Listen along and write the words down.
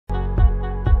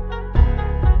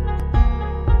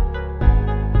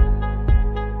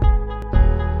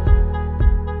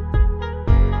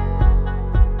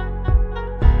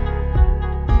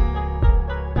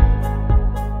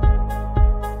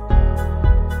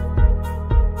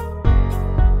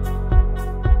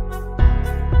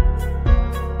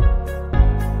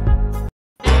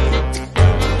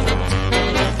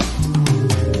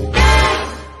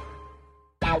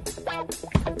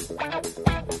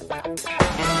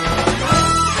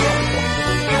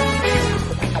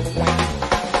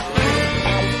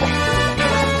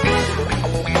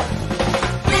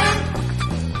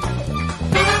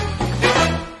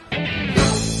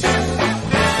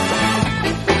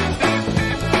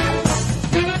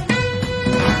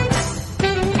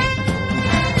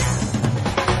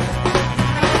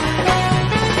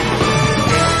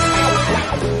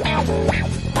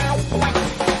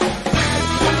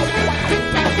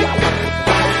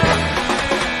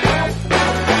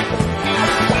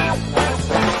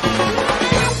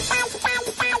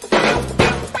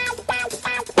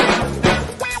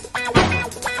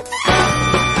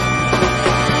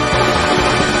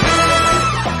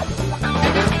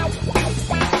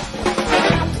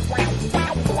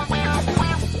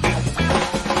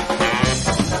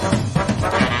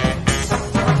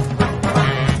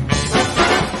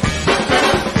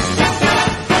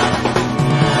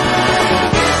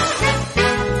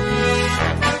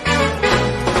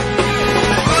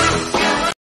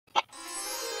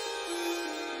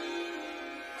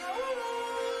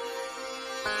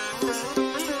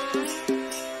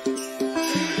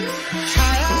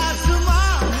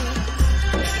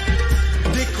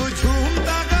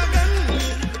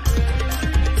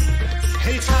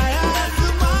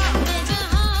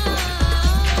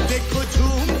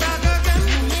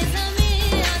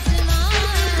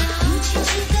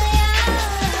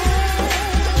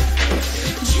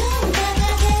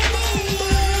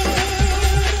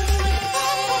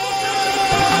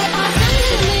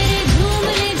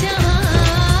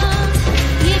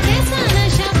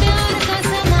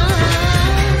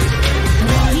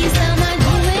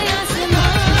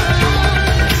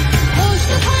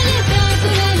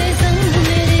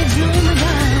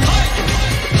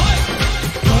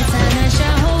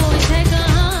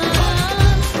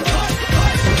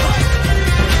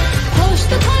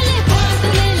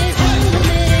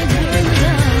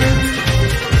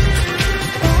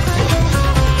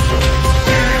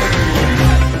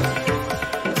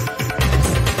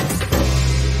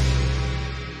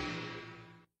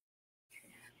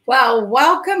Well,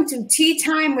 welcome to Tea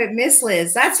Time with Miss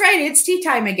Liz. That's right, it's tea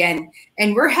time again,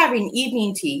 and we're having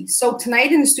evening tea. So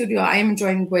tonight in the studio, I am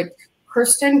joined with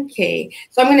Kirsten Kay.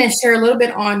 So I'm going to share a little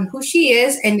bit on who she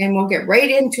is, and then we'll get right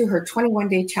into her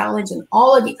 21-day challenge and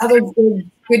all of the other good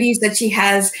goodies that she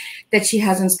has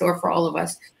in store for all of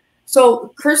us.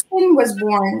 So Kirsten was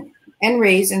born and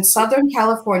raised in Southern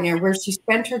California, where she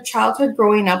spent her childhood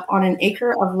growing up on an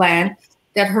acre of land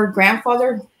that her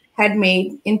grandfather had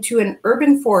made into an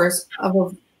urban forest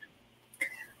of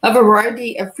a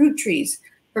variety of fruit trees.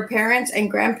 Her parents and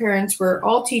grandparents were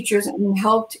all teachers and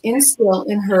helped instill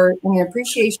in her an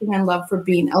appreciation and love for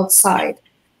being outside,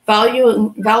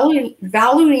 valuing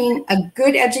a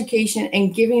good education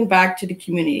and giving back to the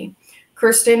community.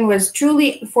 Kirsten was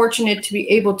truly fortunate to be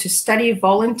able to study,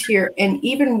 volunteer, and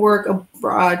even work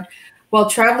abroad while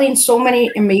traveling so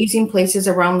many amazing places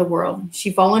around the world.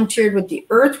 She volunteered with the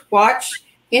Earthwatch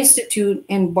Institute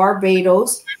in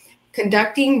Barbados,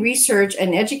 conducting research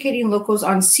and educating locals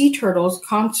on sea turtles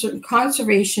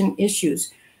conservation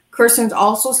issues. Kirsten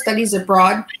also studies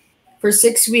abroad for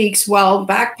 6 weeks while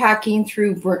backpacking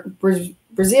through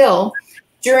Brazil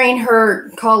during her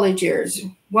college years.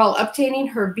 While obtaining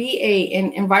her BA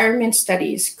in Environment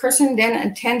Studies, Kirsten then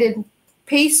attended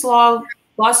Pace Law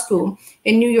School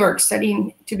in New York,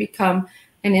 studying to become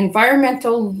an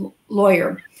environmental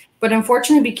lawyer, but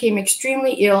unfortunately became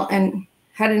extremely ill and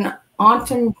had an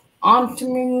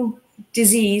autoimmune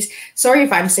disease. Sorry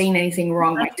if I'm saying anything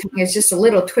wrong. My tongue is just a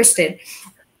little twisted.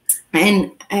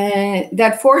 And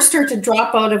that forced her to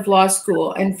drop out of law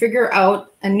school and figure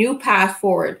out a new path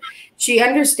forward. She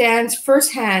understands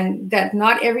firsthand that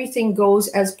not everything goes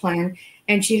as planned,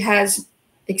 and she has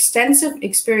extensive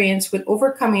experience with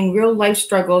overcoming real life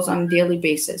struggles on a daily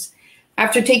basis.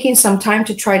 After taking some time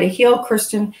to try to heal,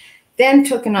 Kirsten then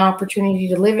took an opportunity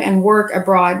to live and work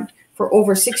abroad for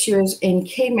over 6 years in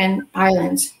Cayman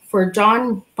Islands for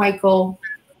John Michael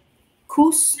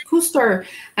Custer,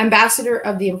 ambassador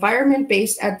of the environment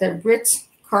based at the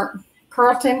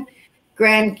Ritz-Carlton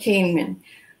Grand Cayman.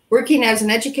 Working as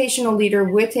an educational leader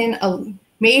within a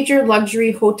major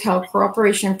luxury hotel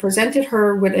corporation presented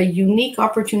her with a unique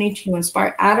opportunity to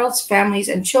inspire adults, families,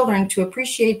 and children to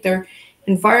appreciate their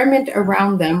environment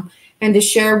around them and to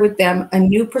share with them a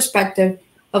new perspective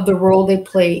of the role they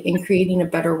play in creating a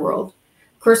better world.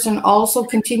 Kirsten also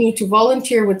continued to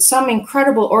volunteer with some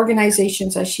incredible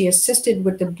organizations as she assisted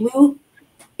with the Blue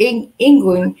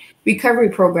Penguin Recovery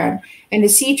Program and the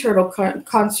Sea Turtle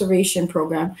Conservation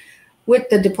Program with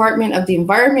the Department of the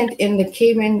Environment in the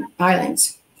Cayman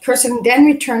Islands. Kirsten then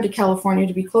returned to California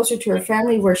to be closer to her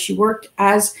family, where she worked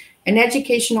as an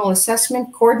educational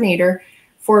assessment coordinator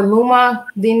for Loma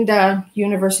Linda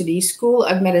University School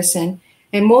of Medicine,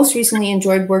 and most recently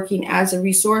enjoyed working as a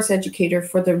resource educator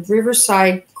for the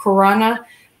Riverside Corona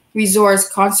Resource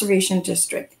Conservation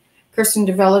District. Kirsten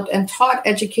developed and taught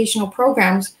educational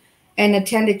programs and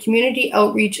attended community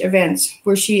outreach events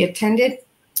where she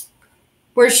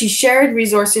shared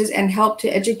resources and helped to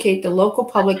educate the local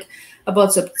public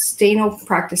about sustainable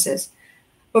practices.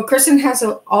 But Kirsten has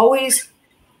always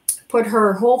put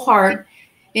her whole heart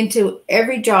into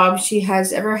every job she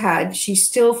has ever had. She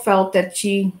still felt that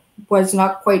she was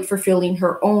not quite fulfilling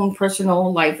her own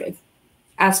personal life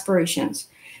aspirations.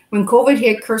 When COVID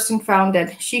hit, Kirsten found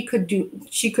that she could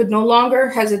no longer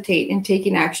hesitate in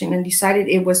taking action and decided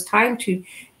it was time to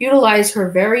utilize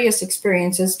her various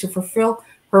experiences to fulfill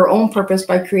her own purpose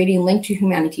by creating Link to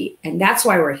Humanity. And that's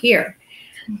why we're here.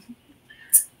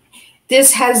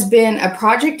 This has been a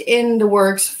project in the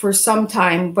works for some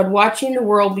time, but watching the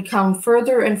world become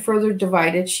further and further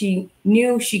divided, she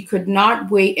knew she could not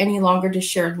wait any longer to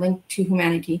share Link to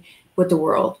Humanity with the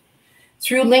world.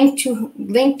 Through Link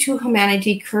to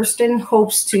Humanity, Kirsten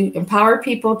hopes to empower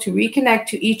people to reconnect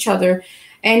to each other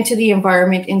and to the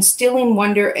environment, instilling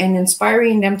wonder and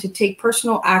inspiring them to take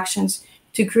personal actions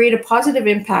to create a positive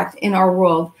impact in our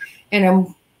world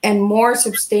and a more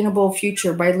sustainable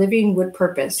future by living with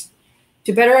purpose.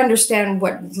 To better understand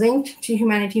what Linked to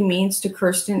Humanity means to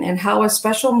Kirsten and how a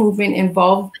special movement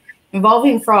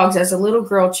involving frogs as a little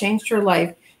girl changed her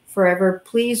life forever,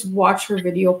 please watch her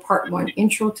video part 1,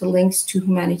 Intro to Links to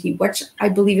Humanity, which I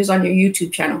believe is on your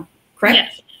YouTube channel,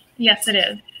 correct? Yes, it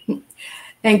is.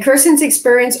 And Kirsten's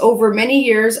experience over many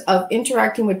years of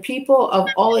interacting with people of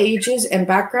all ages and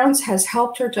backgrounds has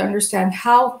helped her to understand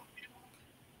how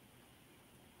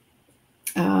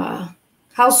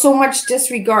so much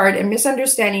disregard and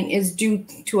misunderstanding is due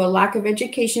to a lack of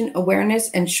education, awareness,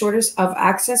 and shortage of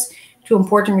access to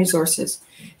important resources.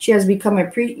 She has become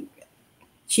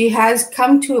She has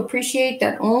come to appreciate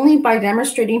that only by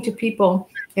demonstrating to people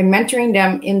and mentoring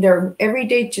them in their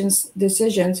everyday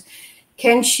decisions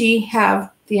can she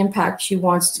have the impact she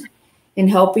wants in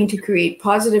helping to create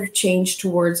positive change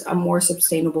towards a more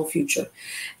sustainable future.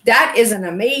 That is an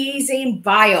amazing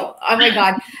bio. Oh my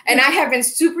God. And I have been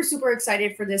super, super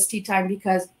excited for this tea time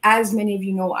because, as many of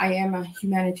you know, I am a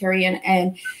humanitarian.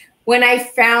 And when I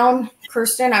found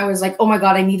Kirsten, I was like, oh my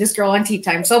God, I need this girl on tea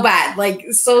time so bad,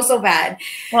 like so bad.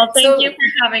 Well, thank you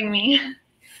for having me.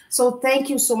 So thank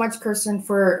you so much, Kirsten,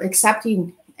 for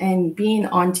accepting and being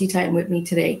on Tea Time with me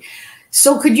today.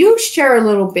 So could you share a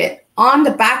little bit on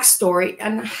the backstory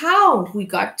and how we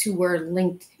got to where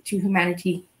Linked to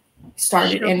Humanity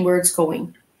started and where it's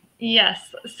going?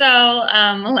 Yes. So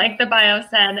like the bio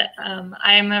said,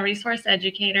 I'm a resource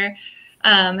educator,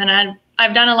 and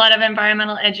I've done a lot of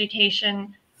environmental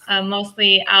education,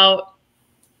 mostly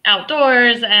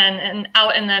outdoors and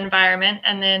out in the environment,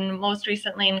 and then most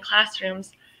recently in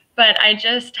classrooms. But I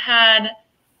just had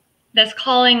this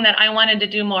calling that I wanted to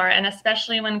do more, and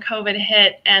especially when COVID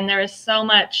hit and there was so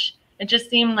much, it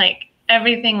just seemed like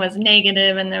everything was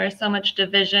negative and there was so much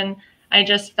division. I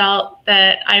just felt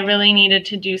that I really needed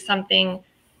to do something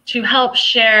to help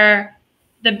share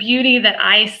the beauty that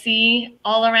I see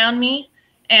all around me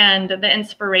and the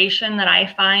inspiration that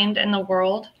I find in the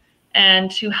world,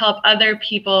 and to help other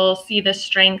people see the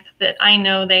strength that I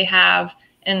know they have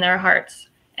in their hearts.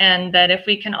 And that if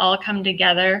we can all come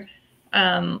together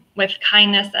with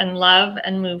kindness and love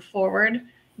and move forward,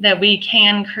 that we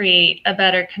can create a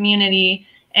better community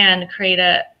and create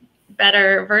a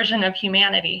better version of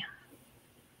humanity.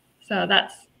 So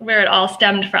that's where it all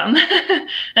stemmed from.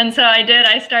 And so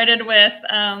I started with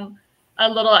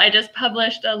I just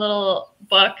published a little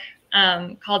book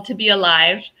called To Be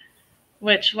Alive,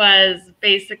 which was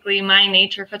basically my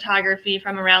nature photography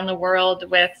from around the world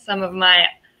with some of my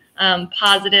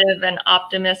positive and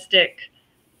optimistic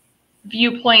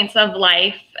viewpoints of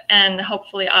life, and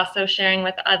hopefully also sharing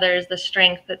with others the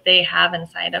strength that they have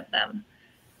inside of them.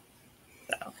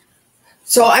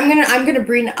 So I'm gonna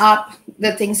bring up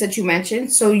the things that you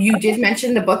mentioned. So you did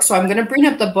mention the book, so I'm gonna bring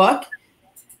up the book,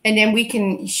 and then we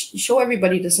can show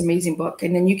everybody this amazing book,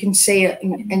 and then you can say it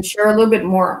and share a little bit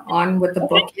more on what the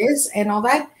book is and all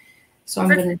that. So I'm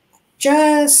gonna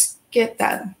just get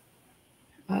that.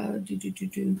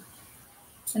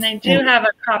 And I do have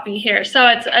a copy here. So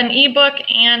it's an ebook,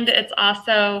 and it's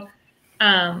also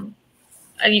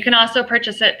you can also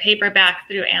purchase it paperback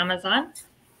through Amazon.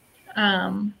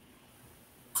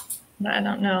 But I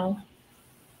don't know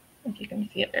if you can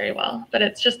see it very well, but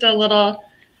it's just a little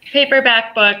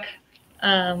paperback book,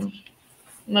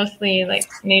 mostly like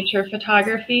nature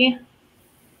photography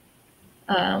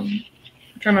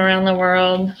from around the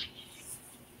world.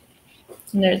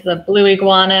 And there's the blue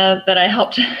iguana that I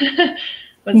helped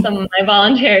with some of my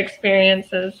volunteer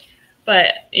experiences.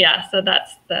 But yeah, so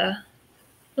that's the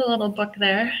little book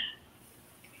there.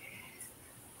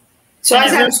 So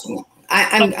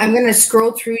I'm going to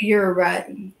scroll through your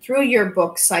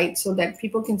book site so that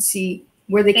people can see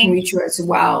where they can reach you as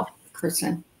well,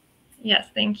 Kirsten. Yes,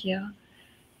 thank you.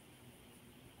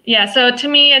 Yeah, so to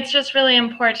me, it's just really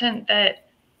important that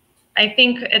I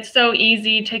think it's so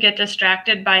easy to get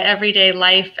distracted by everyday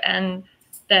life, and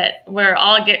that we're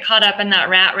all get caught up in that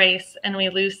rat race and we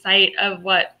lose sight of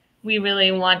what we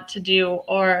really want to do,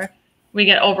 or we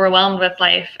get overwhelmed with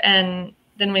life and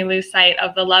then we lose sight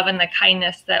of the love and the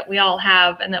kindness that we all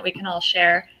have and that we can all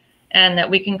share, and that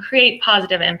we can create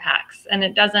positive impacts. And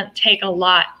it doesn't take a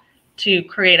lot to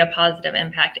create a positive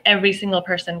impact. Every single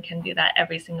person can do that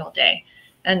every single day.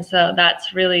 And so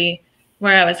that's really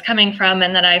where I was coming from.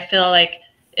 And that I feel like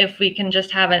if we can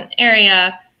just have an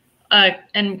area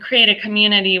and create a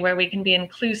community where we can be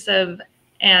inclusive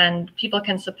and people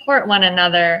can support one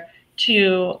another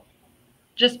to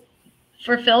just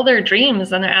fulfill their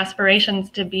dreams and their aspirations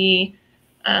to be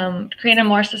create a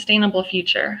more sustainable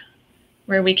future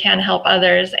where we can help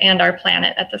others and our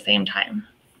planet at the same time.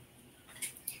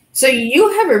 So you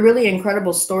have a really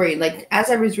incredible story. Like, as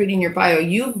I was reading your bio,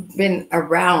 you've been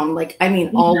around, like, I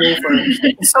mean, all over.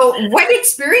 So what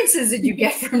experiences did you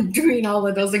get from doing all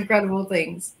of those incredible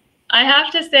things? I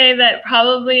have to say that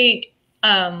probably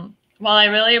while I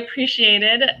really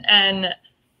appreciated and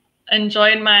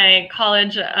enjoyed my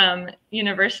college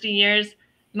university years,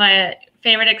 my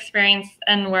favorite experience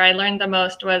and where I learned the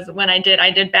most was when I did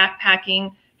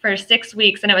backpacking for 6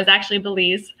 weeks, and it was actually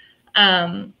Belize.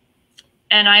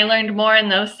 And I learned more in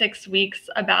those 6 weeks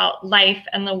about life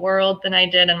and the world than I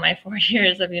did in my 4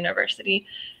 years of university.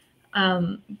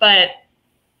 But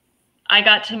I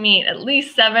got to meet at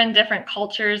least 7 different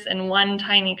cultures in one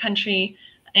tiny country,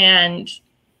 and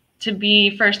to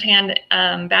be firsthand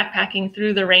backpacking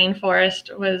through the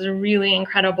rainforest was really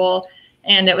incredible.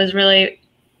 And it was really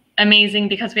amazing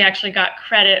because we actually got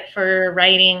credit for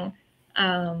writing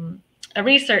a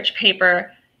research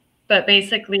paper, but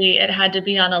basically it had to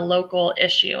be on a local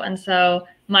issue. And so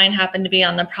mine happened to be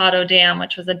on the Prado Dam,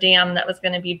 which was a dam that was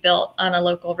going to be built on a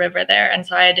local river there. And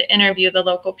so I had to interview the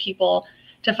local people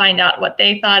to find out what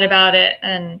they thought about it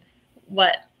and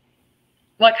what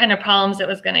kind of problems it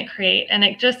was going to create. And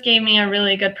it just gave me a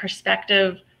really good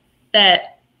perspective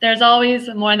that there's always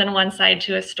more than one side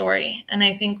to a story. And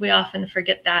I think we often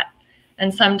forget that.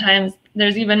 And sometimes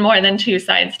there's even more than two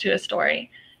sides to a story.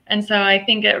 And so I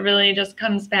think it really just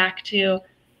comes back to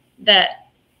that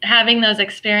having those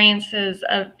experiences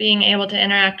of being able to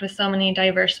interact with so many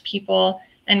diverse people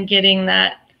and getting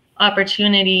that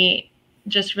opportunity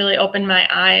just really opened my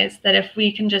eyes that if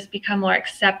we can just become more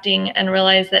accepting and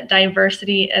realize that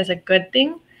diversity is a good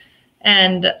thing,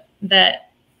 and that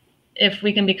if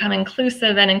we can become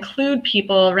inclusive and include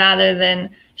people rather than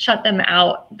shut them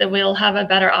out, that we'll have a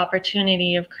better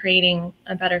opportunity of creating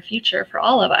a better future for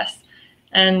all of us,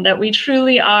 and that we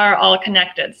truly are all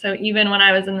connected. So even when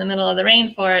I was in the middle of the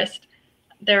rainforest,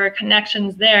 there were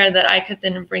connections there that I could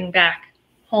then bring back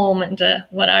home into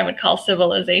what I would call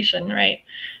civilization, right?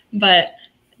 But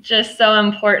just so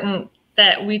important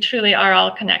that we truly are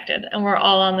all connected and we're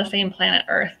all on the same planet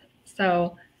Earth.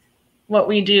 So what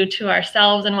we do to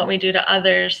ourselves and what we do to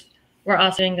others, we're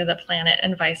also doing to the planet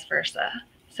and vice versa.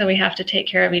 So we have to take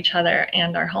care of each other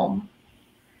and our home.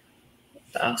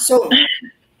 So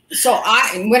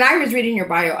when I was reading your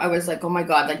bio, I was like, oh my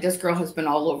God, like this girl has been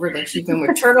all over. Like she's been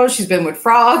with turtles, she's been with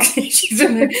frogs,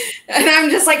 and I'm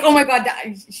just like, oh my God,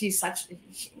 she's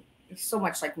so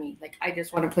much like me. Like I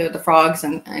just want to play with the frogs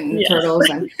and yes. Turtles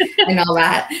and all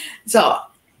that. So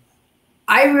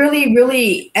I really,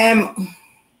 really am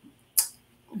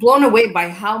blown away by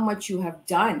how much you have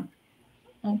done.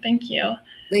 Oh, thank you.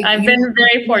 Like, I've been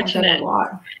very fortunate.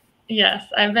 Yes,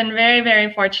 I've been very,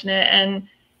 very fortunate. And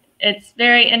it's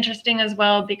very interesting as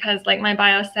well because like my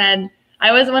bio said,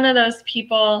 I was one of those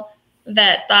people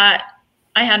that thought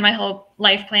I had my whole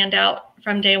life planned out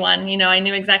from day one. You know, I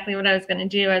knew exactly what I was going to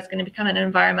do. I was going to become an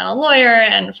environmental lawyer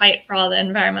and fight for all the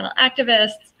environmental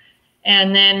activists.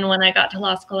 And then when I got to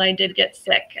law school, I did get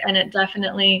sick, and it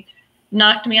definitely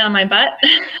knocked me on my butt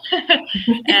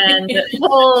and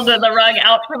pulled the rug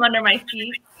out from under my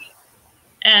feet.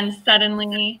 And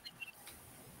suddenly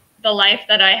the life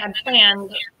that I had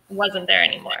planned wasn't there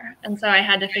anymore. And so I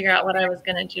had to figure out what I was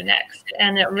going to do next.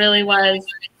 And it really was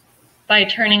by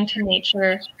turning to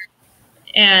nature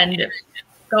and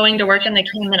going to work in the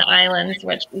Cayman Islands,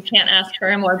 which you can't ask for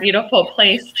a more beautiful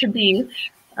place to be,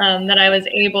 that I was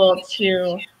able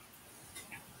to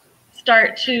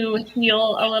start to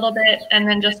heal a little bit and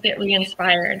then just get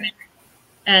re-inspired.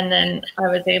 And then I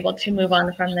was able to move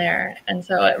on from there. And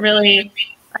so it really,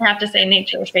 I have to say,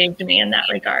 nature saved me in that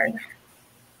regard.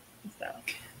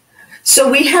 So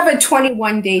we have a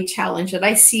 21-day challenge that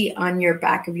I see on your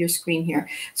back of your screen here.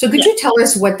 So could you tell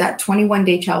us what that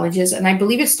 21-day challenge is? And I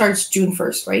believe it starts June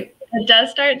 1st, right? It does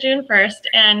start June 1st.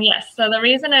 And yes, so the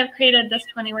reason I've created this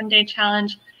 21-day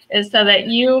challenge is so that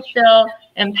you feel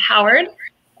empowered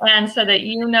and so that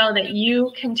you know that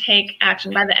you can take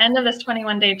action. By the end of this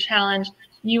 21-day challenge,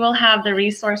 you will have the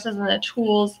resources and the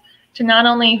tools to not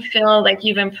only feel like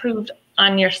you've improved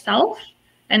on yourself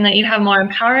and that you have more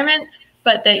empowerment,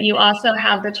 but that you also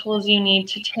have the tools you need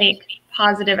to take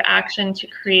positive action to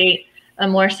create a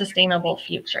more sustainable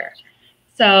future.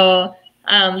 So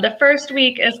the first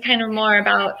week is kind of more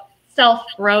about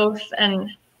self-growth. And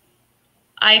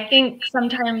I think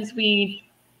sometimes we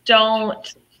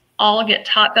don't all get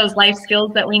taught those life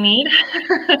skills that we need,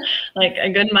 like a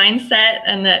good mindset,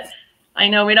 and that I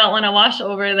know we don't want to wash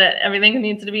over that everything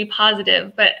needs to be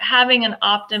positive, but having an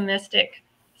optimistic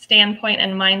standpoint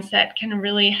and mindset can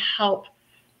really help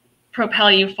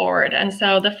propel you forward. And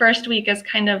so the first week is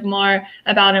kind of more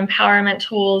about empowerment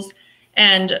tools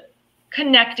and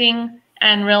connecting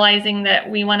and realizing that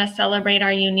we want to celebrate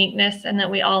our uniqueness and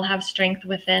that we all have strength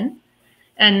within.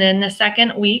 And then the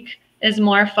second week is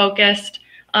more focused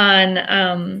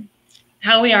on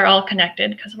how we are all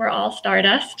connected, because we're all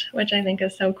stardust, which I think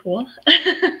is so cool.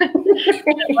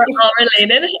 We're all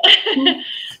related.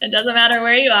 It doesn't matter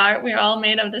where you are. We're all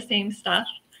made of the same stuff.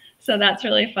 So that's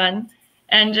really fun.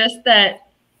 And just that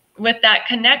with that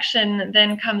connection,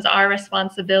 then comes our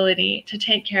responsibility to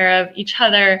take care of each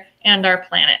other and our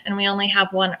planet. And we only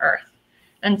have one Earth.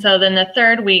 And so then the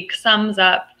third week sums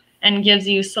up and gives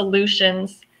you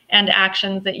solutions and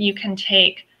actions that you can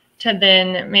take to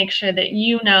then make sure that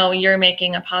you know you're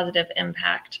making a positive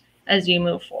impact as you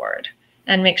move forward.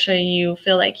 and make sure you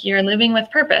feel like you're living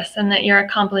with purpose and that you're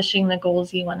accomplishing the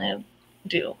goals you want to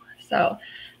do. So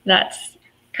that's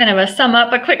kind of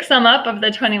a quick sum up of the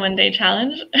 21-day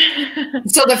challenge.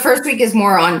 So the first week is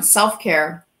more on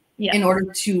self-care, yes, in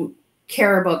order to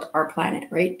care about our planet,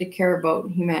 right? To care about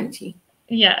humanity.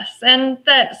 Yes. And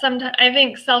that sometimes I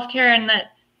think self-care, and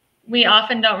that we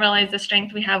often don't realize the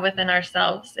strength we have within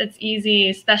ourselves. It's easy,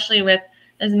 especially with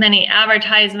as many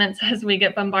advertisements as we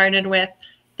get bombarded with,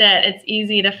 that it's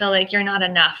easy to feel like you're not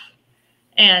enough.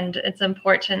 And it's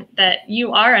important that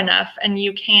you are enough and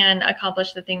you can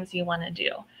accomplish the things you want to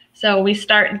do. So we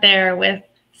start there with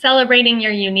celebrating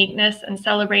your uniqueness and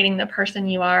celebrating the person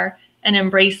you are and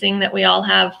embracing that we all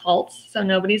have faults, so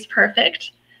nobody's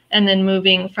perfect. And then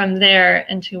moving from there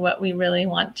into what we really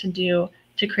want to do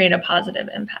to create a positive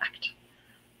impact.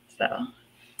 So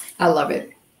I love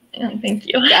it. Thank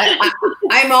you.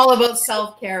 I'm all about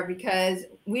self-care because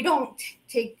we don't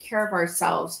take care of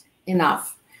ourselves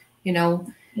enough.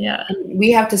 Yeah.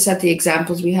 We have to set the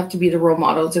examples. We have to be the role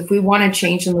models. If we want to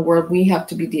change in the world, we have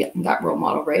to be that role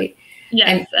model, right?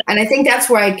 Yes. And I think that's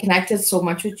where I connected so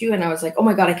much with you. And I was like, oh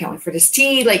my God, I can't wait for this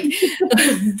tea. Like,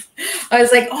 I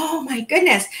was like, oh my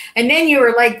goodness. And then you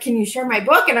were like, can you share my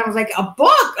book? And I was like, a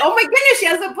book? Oh my goodness, she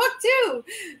has a book too.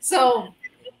 So,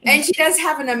 and she does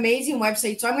have an amazing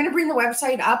website. So I'm going to bring the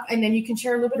website up and then you can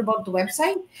share a little bit about the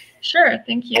website. Sure.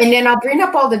 Thank you. And then I'll bring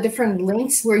up all the different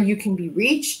links where you can be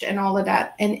reached and all of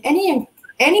that. And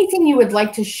anything you would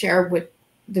like to share with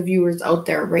the viewers out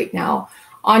there right now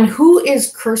on who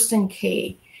is Kirsten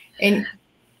Kay and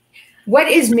what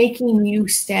is making you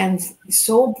stand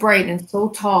so bright and so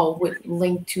tall with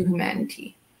Link to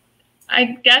Humanity?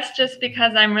 I guess just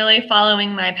because I'm really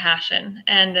following my passion,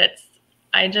 and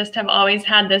I just have always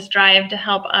had this drive to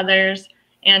help others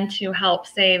and to help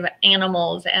save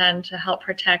animals and to help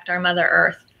protect our Mother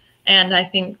Earth. And I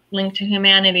think Link to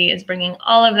Humanity is bringing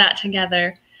all of that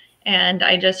together. And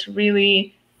I just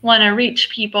really want to reach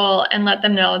people and let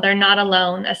them know they're not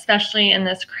alone, especially in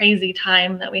this crazy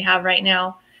time that we have right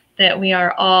now, that we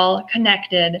are all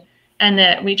connected and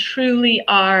that we truly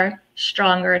are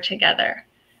stronger together.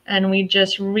 And we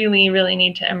just really, really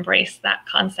need to embrace that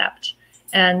concept,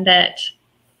 and that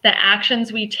the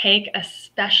actions we take,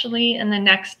 especially in the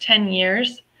next 10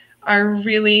 years, are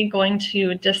really going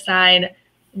to decide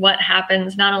what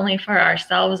happens not only for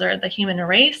ourselves or the human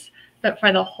race, but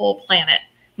for the whole planet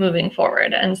moving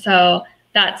forward. And so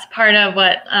that's part of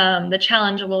what the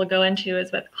challenge will go into,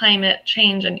 is with climate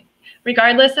change. And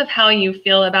regardless of how you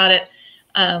feel about it,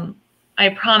 I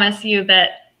promise you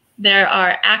that there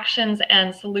are actions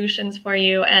and solutions for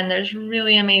you, and there's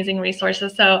really amazing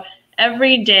resources. So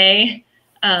every day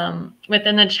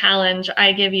within the challenge,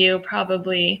 I give you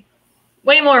probably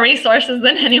way more resources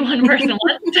than any one person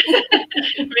wants,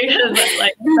 because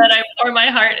like that, I pour my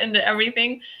heart into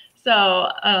everything. So,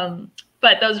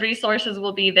 but those resources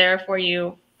will be there for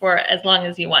you for as long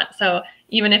as you want. So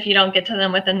even if you don't get to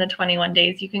them within the 21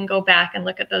 days, you can go back and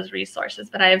look at those resources.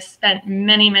 But I have spent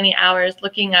many, many hours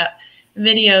looking up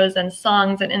videos and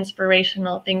songs and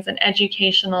inspirational things and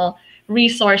educational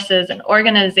resources and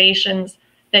organizations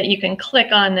that you can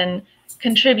click on and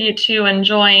contribute to and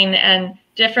join, and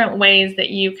different ways that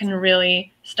you can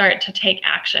really start to take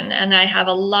action. And I have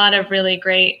a lot of really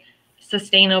great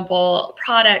sustainable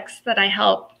products that I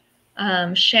help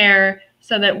share,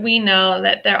 so that we know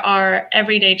that there are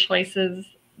everyday choices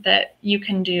that you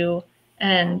can do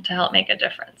and to help make a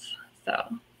difference.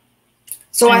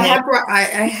 So I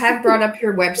have brought up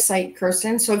your website,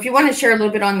 Kirsten. So if you want to share a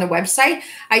little bit on the website,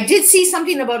 I did see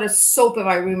something about a soap, if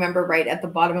I remember right, at the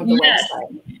bottom of the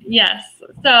website. Yes.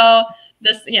 So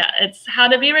it's how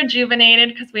to be rejuvenated,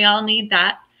 because we all need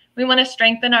that. We want to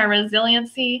strengthen our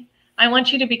resiliency. I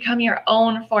want you to become your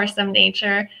own force of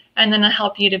nature, and then I'll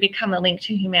help you to become a link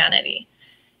to humanity.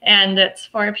 And it's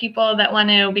for people that want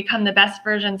to become the best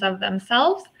versions of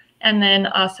themselves, and then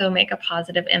also make a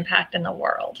positive impact in the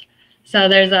world. So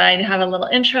I have a little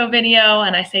intro video,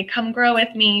 and I say, come grow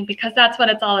with me, because that's what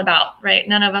it's all about, right?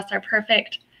 None of us are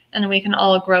perfect, and we can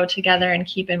all grow together and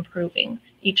keep improving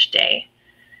each day.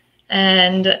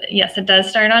 And yes, it does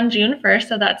start on June 1st.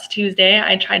 So that's Tuesday.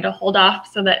 I tried to hold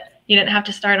off so that you didn't have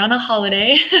to start on a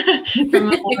holiday from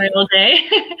Memorial Day.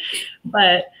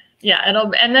 But yeah,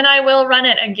 and then I will run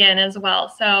it again as well.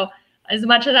 So as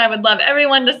much as I would love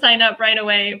everyone to sign up right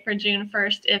away for June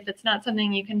 1st, if it's not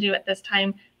something you can do at this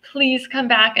time, please come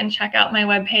back and check out my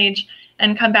webpage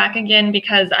and come back again,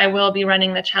 because I will be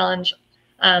running the challenge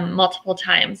multiple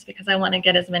times, because I want to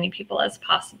get as many people as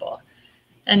possible.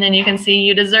 And then you can see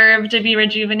you deserve to be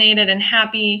rejuvenated and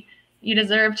happy. You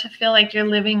deserve to feel like you're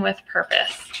living with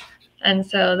purpose. And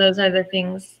so those are the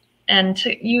things. and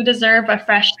you deserve a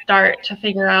fresh start to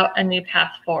figure out a new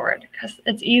path forward, because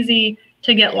it's easy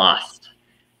to get lost.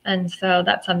 And so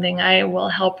that's something I will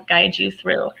help guide you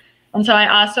through. And so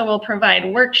I also will provide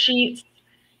worksheets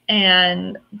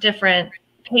and different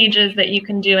pages that you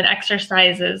can do and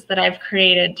exercises that I've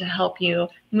created to help you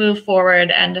move forward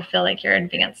and to feel like you're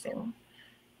advancing.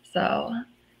 So,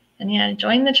 and yeah,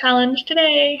 join the challenge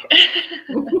today.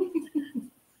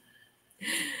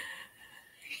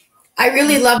 I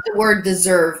really love the word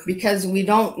deserve, because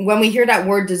when we hear that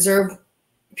word deserve,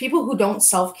 people who don't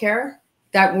self-care,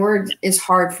 that word is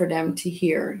hard for them to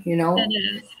hear, you know? It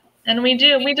is. And we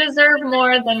deserve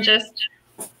more than just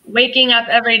waking up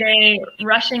every day,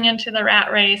 rushing into the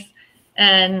rat race,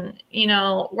 and, you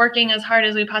know, working as hard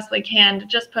as we possibly can to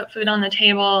just put food on the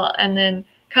table and then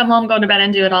come home, go to bed,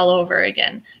 and do it all over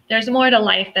again. There's more to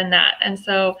life than that. And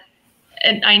so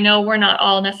I know we're not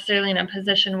all necessarily in a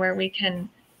position where we can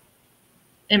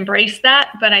embrace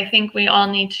that, but I think we all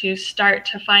need to start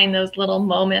to find those little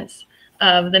moments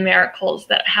of the miracles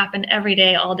that happen every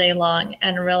day, all day long,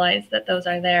 and realize that those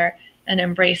are there, and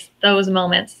embrace those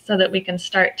moments so that we can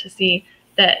start to see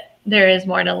that there is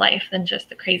more to life than just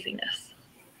the craziness.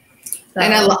 So.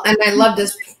 And I love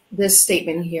this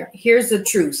statement here. Here's the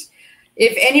truth.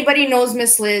 If anybody knows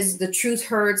Miss Liz, the truth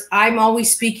hurts. I'm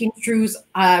always speaking truth,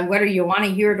 whether you want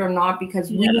to hear it or not, because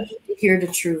we need to hear the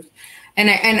truth. And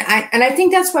I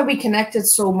think that's why we connected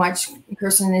so much,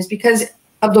 Kirsten, is because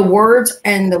of the words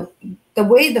and the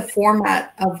way, the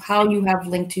format of how you have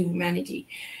linked to humanity.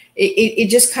 It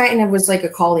just kind of was like a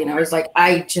calling. I was like,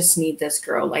 I just need this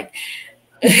girl. Like,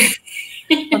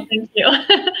 well, thank you.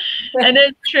 It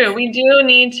is true. We do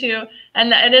need to,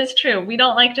 and it is true. We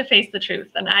don't like to face the truth,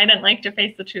 and I didn't like to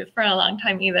face the truth for a long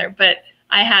time either. But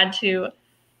I had to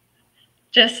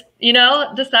just, you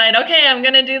know, decide, okay, I'm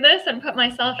going to do this and put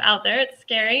myself out there. It's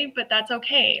scary, but that's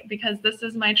okay, because this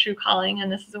is my true calling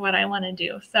and this is what I want to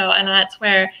do. So, and that's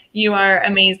where you are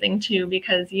amazing too,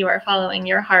 because you are following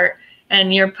your heart,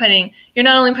 and you're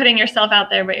not only putting yourself out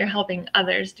there, but you're helping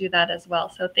others do that as well.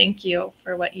 So thank you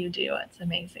for what you do. It's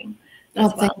amazing.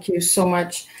 Thank you so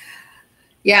much.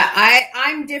 Yeah,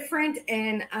 I'm different,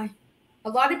 and a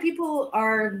lot of people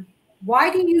are,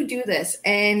 why do you do this?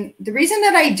 And the reason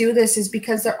that I do this is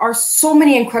because there are so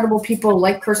many incredible people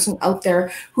like Kirsten out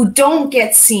there who don't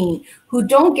get seen, who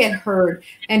don't get heard,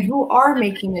 and who are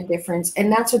making a difference.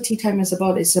 And that's what Teatime is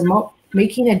about. It's about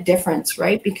making a difference,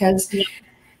 right? Because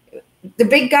the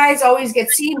big guys always get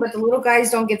seen, but the little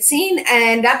guys don't get seen,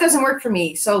 and that doesn't work for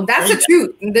me. So that's the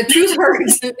truth. The truth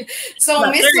hurts. So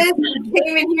Miss Liz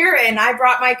came in here, and I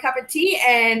brought my cup of tea,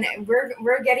 and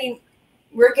we're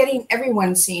getting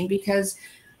everyone seen, because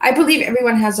I believe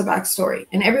everyone has a backstory,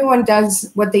 and everyone does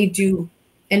what they do,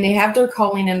 and they have their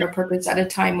calling and their purpose at a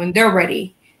time when they're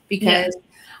ready. Because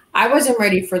I wasn't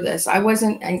ready for this. I was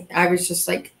just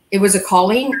like, it was a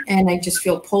calling, and I just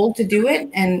feel pulled to do it.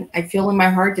 And I feel in my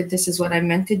heart that this is what I'm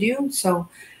meant to do. So,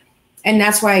 and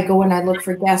that's why I go and I look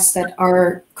for guests that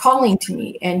are calling to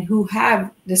me and who have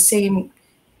the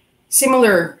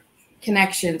similar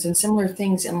connections and similar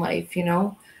things in life, you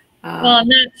know? Well, and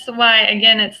that's why,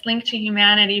 again, it's linked to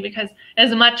humanity, because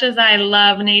as much as I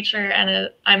love nature, and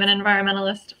I'm an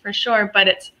environmentalist for sure, but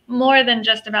it's more than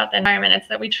just about the environment. It's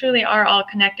that we truly are all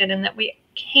connected, and that we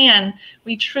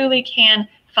truly can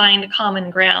find common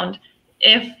ground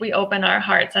if we open our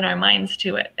hearts and our minds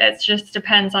to it. It just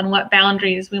depends on what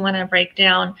boundaries we want to break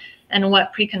down and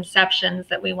what preconceptions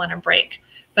that we want to break.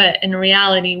 But in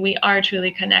reality, we are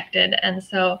truly connected. And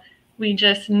so we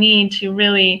just need to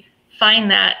really find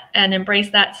that and embrace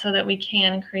that so that we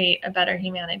can create a better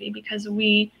humanity, because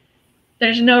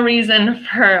there's no reason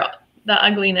for the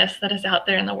ugliness that is out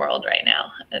there in the world right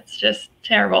now. It's just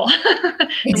terrible.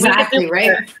 Exactly,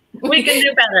 right? We can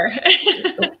do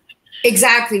better.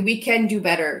 Exactly. We can do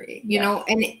better, you know,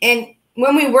 and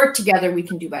when we work together, we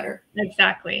can do better.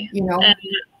 Exactly. You know, and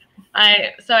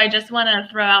I just want to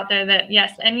throw out there that,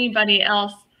 yes, anybody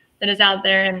else that is out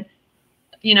there and,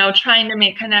 you know, trying to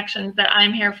make connections, that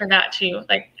I'm here for that too.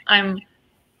 Like,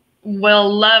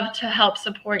 will love to help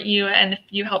support you, and if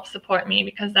you help support me,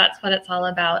 because that's what it's all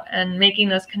about, and making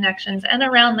those connections and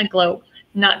around the globe,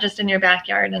 not just in your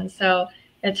backyard. And so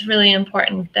it's really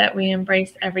important that we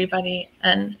embrace everybody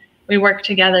and we work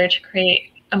together to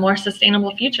create a more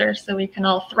sustainable future so we can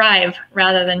all thrive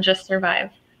rather than just survive.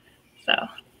 So,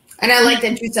 and I like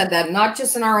that you said that, not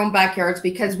just in our own backyards,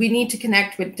 because we need to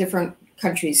connect with different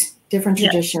countries, different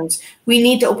traditions. Yes. We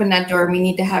need to open that door. We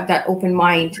need to have that open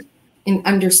mind and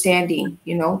understanding,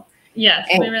 you know? Yes,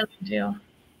 and we really do.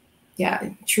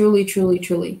 Yeah, truly, truly,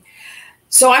 truly.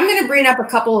 So I'm going to bring up a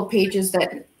couple of pages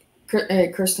that,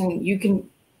 Kirsten, you can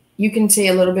you can say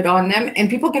a little bit on them, and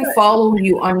people can follow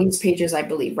you on these pages, I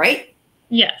believe, right?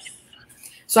 Yes.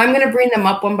 So I'm going to bring them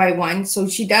up one by one. So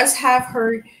she does have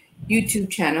her YouTube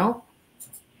channel.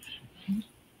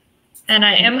 And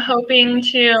I am hoping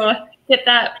to get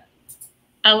that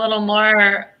a little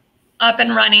more up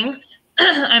and running.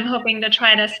 I'm hoping to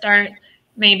try to start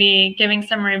maybe giving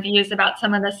some reviews about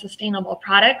some of the sustainable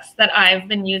products that I've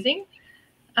been using.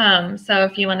 So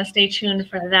if you want to stay tuned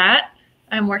for that,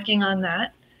 I'm working on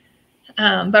that.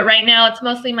 But right now it's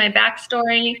mostly my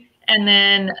backstory and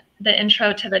then the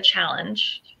intro to the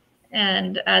challenge.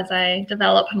 And as I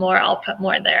develop more, I'll put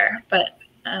more there. But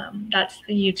that's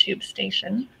the YouTube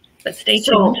station. But stay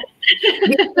tuned.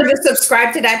 Be sure to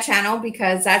subscribe to that channel,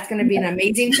 because that's going to be an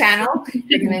amazing channel.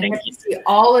 You're going to get to see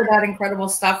all of that incredible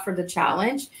stuff for the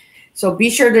challenge. So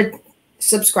be sure to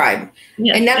subscribe.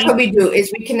 Yes, and that's what we do,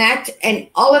 is we connect. And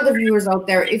all of the viewers out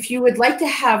there, if you would like to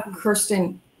have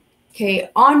Kirsten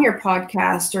Kay on your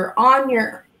podcast or on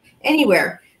your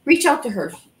anywhere, reach out to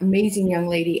her. Amazing young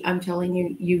lady. I'm telling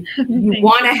you, you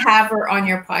want to have her on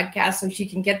your podcast so she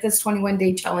can get this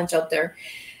 21-day challenge out there.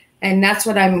 And that's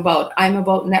what I'm about. I'm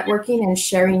about networking and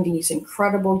sharing these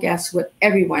incredible guests with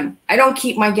everyone. I don't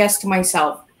keep my guests to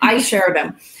myself. I share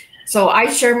them. So I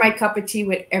share my cup of tea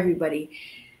with everybody.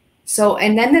 So,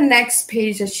 and then the next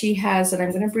page that she has that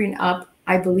I'm going to bring up,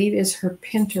 I believe, is her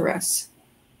Pinterest.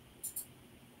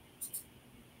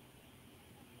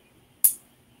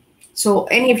 So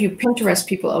any of you Pinterest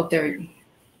people out there,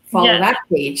 follow that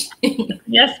page.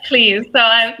 Yes, please. So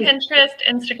I have Pinterest,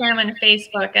 Instagram, and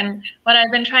Facebook. And what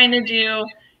I've been trying to do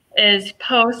is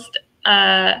post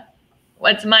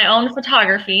what's my own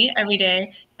photography every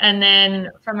day, and then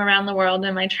from around the world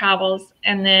in my travels,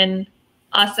 and then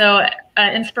also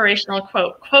an inspirational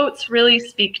quote. Quotes really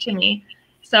speak to me.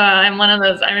 So I'm one of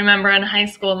those. I remember in high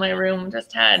school, my room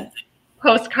just had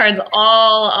postcards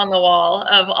all on the wall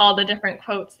of all the different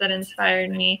quotes that inspired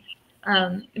me.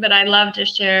 But I love to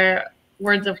share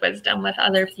words of wisdom with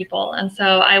other people. And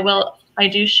so I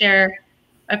do share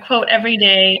a quote every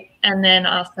day, and then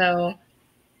also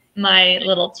my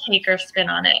little take or spin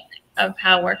on it of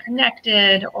how we're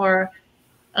connected, or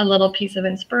a little piece of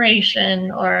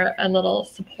inspiration, or a little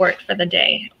support for the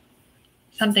day,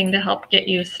 something to help get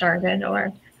you started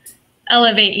or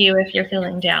elevate you if you're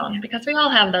feeling down, because we all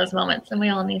have those moments and we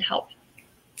all need help.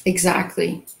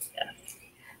 Exactly. Yes.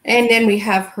 And then we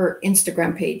have her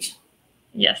Instagram page.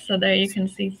 Yes, so there you can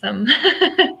see some.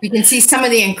 You can see some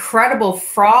of the incredible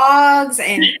frogs,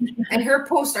 and her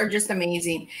posts are just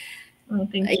amazing. Oh,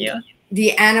 thank you.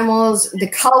 The animals, the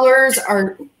colors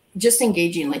are just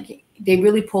engaging. Like, they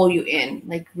really pull you in.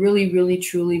 Like, really, really,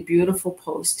 truly beautiful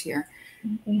post here.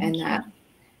 And that.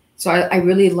 So I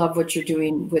really love what you're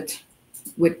doing with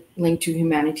Link to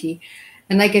Humanity.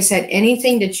 And like I said,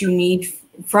 anything that you need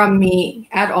from me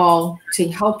at all to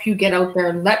help you get out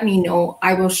there, let me know.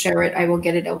 I will share it. I will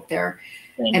get it out there.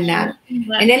 And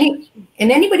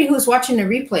anybody who's watching the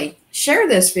replay, share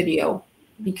this video,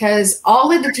 because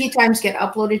all of the tea times get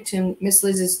uploaded to Miss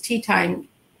Liz's Teatime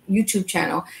YouTube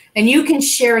channel, and you can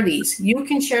share these. You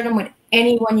can share them with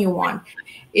anyone you want.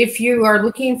 If you are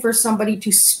looking for somebody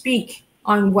to speak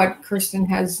on what Kirsten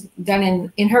has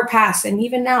done in her past, and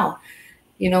even now,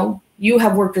 you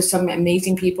have worked with some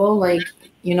amazing people, like,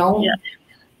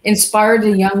 inspired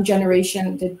the young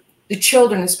generation, the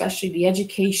children, especially the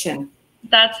education.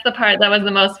 That's the part that was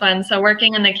the most fun. So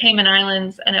working in the Cayman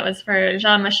Islands, and it was for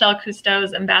Jean-Michel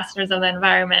Cousteau's Ambassadors of the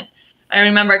Environment. I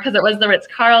remember, because it was the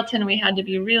Ritz-Carlton, we had to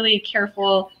be really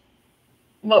careful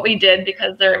what we did,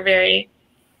 because they're very,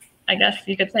 I guess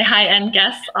you could say, high-end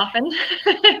guests often.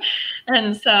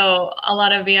 And so a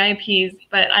lot of VIPs.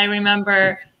 But I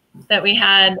remember that we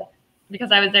had,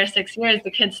 because I was there 6 years,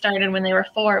 the kids started when they were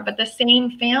 4, but the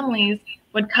same families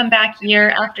would come back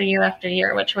year after year after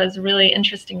year, which was really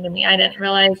interesting to me. I didn't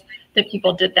realize that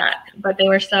people did that, but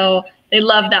they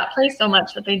loved that place so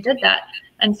much that they did that.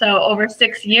 And so over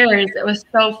 6 years, it was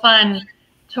so fun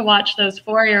to watch those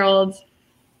 4-year-olds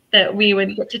that we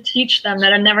would get to teach them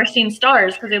that had never seen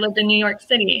stars, because they lived in New York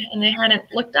City and they hadn't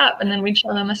looked up. And then we'd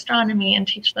show them astronomy and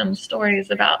teach them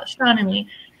stories about astronomy.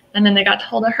 And then they got to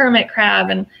hold a hermit crab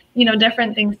and,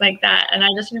 different things like that. And I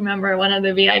just remember one of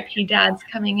the VIP dads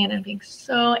coming in and being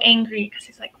so angry, because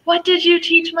he's like, "What did you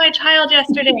teach my child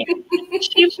yesterday?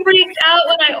 She freaked out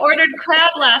when I ordered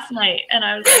crab last night." And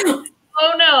I was like,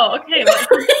 "Oh no, okay."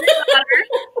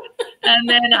 And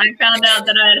then I found out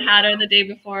that I had her the day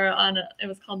before it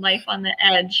was called Life on the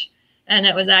Edge. And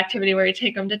it was an activity where we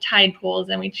take them to tide pools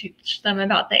and we teach them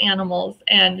about the animals.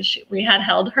 And we had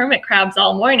held hermit crabs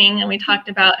all morning, and we talked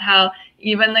about how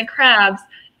even the crabs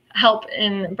help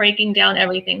in breaking down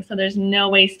everything. So there's no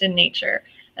waste in nature.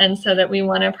 And so that we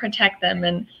want to protect them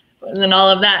and all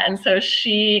of that. And so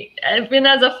she, even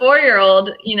as a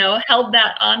 4-year-old, you know, held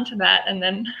that onto that and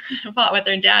then fought with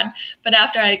her dad. But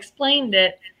after I explained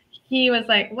it, he was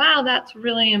like, wow, that's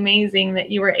really amazing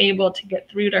that you were able to get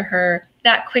through to her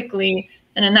that quickly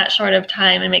and in that short of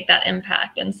time and make that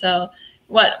impact. And so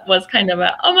what was kind of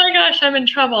a, oh my gosh, I'm in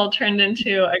trouble, turned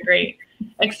into a great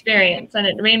experience. And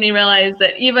it made me realize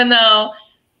that even though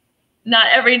not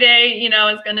every day, you know,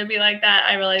 is going to be like that,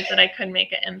 I realized that I could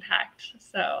make an impact.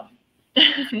 So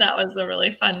that was a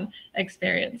really fun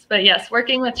experience. But yes,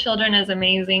 working with children is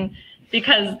amazing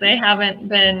because they haven't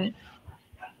been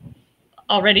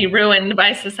already ruined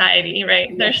by society,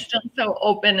 right? They're still so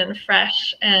open and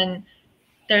fresh, and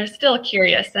they're still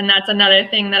curious. And that's another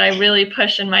thing that I really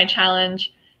push in my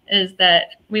challenge, is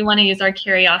that we want to use our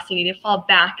curiosity to fall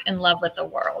back in love with the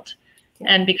world.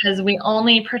 And because we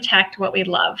only protect what we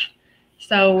love.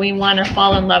 So we want to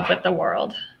fall in love with the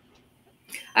world.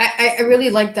 I really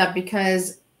like that,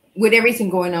 because with everything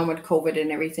going on with COVID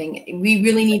and everything, we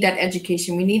really need that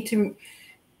education. We need to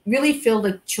really fill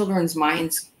the children's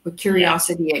minds with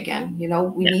curiosity again. You know,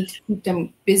 we need to keep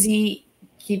them busy,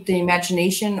 keep the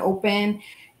imagination open,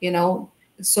 you know.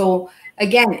 So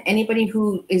again, anybody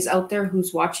who is out there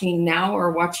who's watching now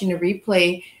or watching a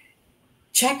replay,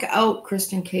 check out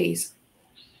Kirsten Kay's.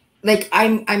 Like, I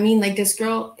mean, like, this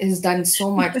girl has done so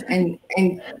much, and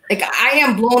like, I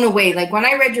am blown away. Like, when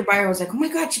I read your bio, I was like, oh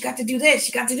my God, she got to do this,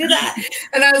 she got to do that.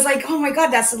 And I was like, oh my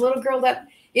God, that's the little girl that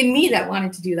in me that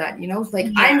wanted to do that, you know. Like,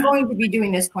 I'm going to be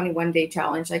doing this 21-day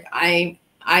challenge. Like, I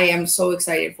am so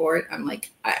excited for it. I'm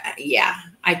like,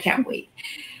 I can't wait.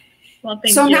 Well, thank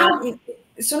you.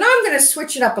 So now I'm going to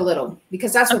switch it up a little,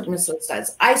 because that's what Miss Liz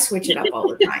does. I switch it up all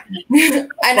the time. And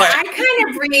I kind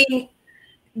of bring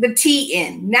the tea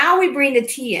in. Now we bring the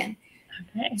tea in.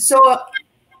 Okay. So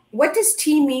what does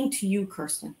tea mean to you,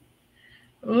 Kirsten?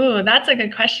 Ooh, that's a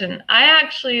good question. I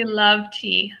actually love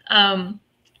tea. I'm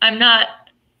not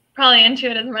probably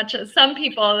into it as much as some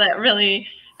people that really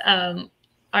are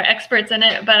experts in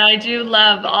it, but I do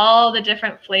love all the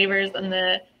different flavors and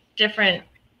the different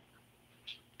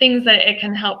things that it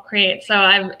can help create. So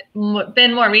I've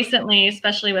been more recently,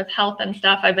 especially with health and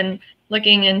stuff, I've been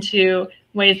looking into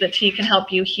ways that tea can help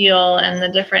you heal and the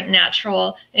different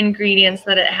natural ingredients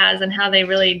that it has and how they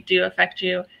really do affect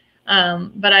you.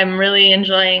 But I'm really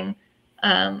enjoying,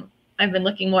 I've been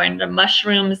looking more into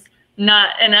mushrooms, not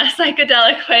in a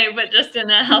psychedelic way, but just in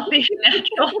a healthy,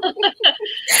 natural.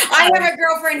 I have a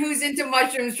girlfriend who's into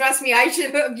mushrooms. Trust me, I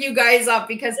should hook you guys up,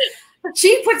 because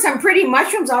she put some pretty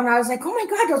mushrooms on. And I was like, oh my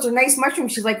God, those are nice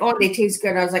mushrooms. She's like, oh, they taste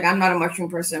good. I was like, I'm not a mushroom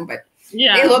person, but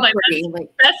yeah, they look my pretty.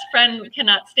 best friend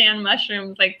cannot stand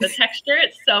mushrooms, like the texture.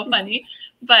 It's so funny.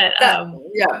 But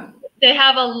they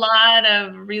have a lot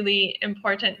of really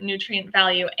important nutrient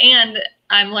value. And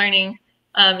I'm learning,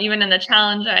 even in the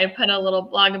challenge, I put a little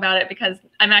blog about it, because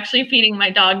I'm actually feeding my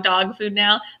dog food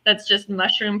now. That's just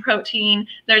mushroom protein.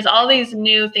 There's all these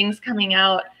new things coming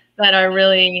out that are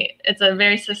really, it's a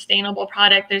very sustainable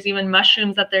product. There's even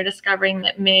mushrooms that they're discovering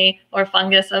that may, or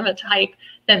fungus of a type,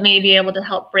 that may be able to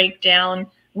help break down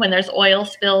when there's oil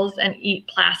spills and eat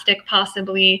plastic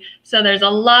possibly. So there's a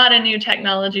lot of new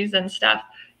technologies and stuff.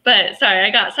 But sorry,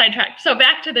 I got sidetracked. So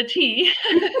back to the tea.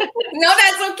 No,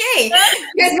 that's okay.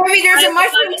 Because maybe there's a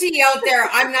mushroom tea out there.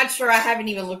 I'm not sure. I haven't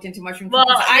even looked into mushroom tea.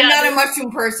 I'm not a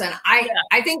mushroom person.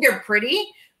 I think they're pretty,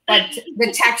 but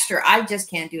the texture, I just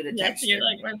can't do the texture. You're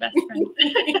like my best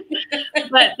friend.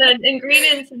 But the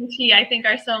ingredients in tea, I think,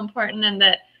 are so important, and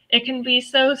that it can be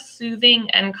so soothing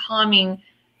and calming,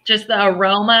 just the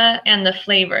aroma and the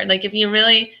flavor. Like, if you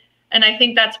really, and I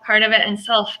think that's part of it in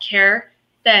self-care,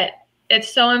 that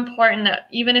it's so important that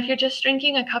even if you're just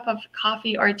drinking a cup of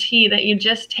coffee or tea, that you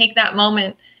just take that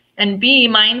moment and be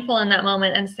mindful in that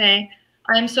moment and say,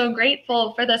 I'm so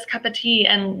grateful for this cup of tea,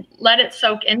 and let it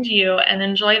soak into you and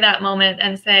enjoy that moment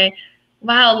and say,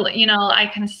 wow, you know, I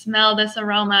can smell this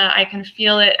aroma. I can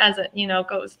feel it as it, you know,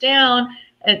 goes down.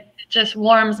 It just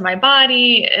warms my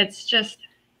body. It's just,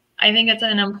 I think it's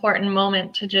an important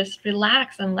moment to just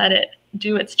relax and let it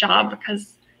do its job,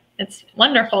 because it's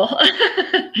wonderful.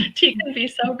 Tea can be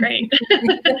so great.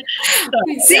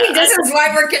 This is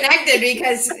why we're connected,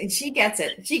 because she gets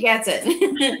it. She gets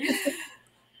it.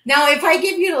 Now, if I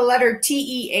give you the letter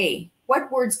TEA,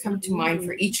 what words come to mind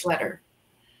for each letter?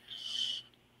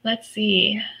 Let's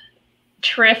see.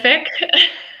 Terrific.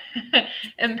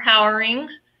 Empowering.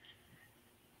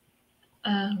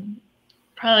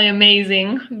 Probably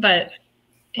amazing, but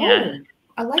yeah. Oh,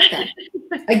 I like that.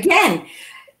 Again,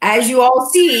 as you all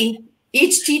see,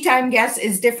 Each tea time guest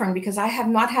is different because I have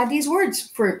not had these words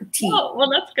for tea. Oh, well,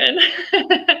 that's good.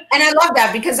 And I love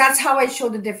that because that's how I show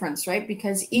the difference, right?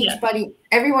 Because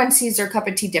everyone sees their cup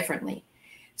of tea differently.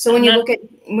 So when you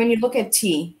look at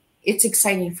tea, it's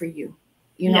exciting for you,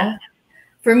 you know?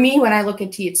 For me, when I look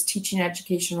at tea, it's teaching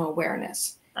educational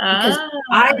awareness. Because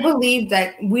I believe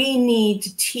that we need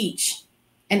to teach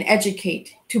and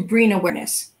educate to bring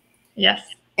awareness. Yes.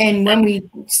 And when we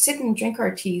sit and drink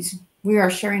our teas, we are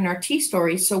sharing our tea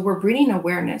stories. So we're bringing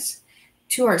awareness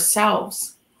to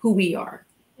ourselves, who we are.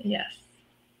 Yes.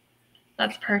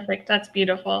 That's perfect. That's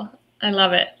beautiful. I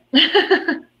love it.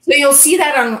 So you'll see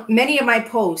that on many of my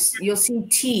posts. You'll see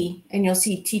tea and you'll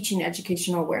see teaching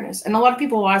educational awareness. And a lot of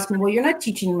people will ask me, well, you're not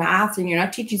teaching math and you're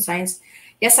not teaching science.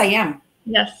 Yes, I am.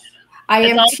 Yes. I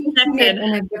am teaching it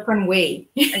in a different way.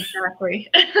 Exactly.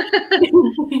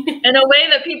 In a way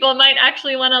that people might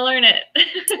actually want to learn it.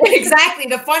 Exactly.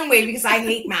 The fun way, because I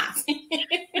hate math.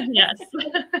 Yes.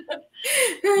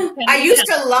 I used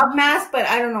to love math, but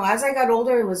I don't know. As I got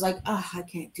older, it was like, oh, I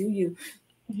can't do you.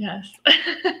 Yes.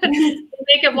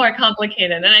 Make it more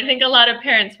complicated. And I think a lot of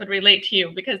parents would relate to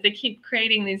you because they keep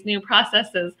creating these new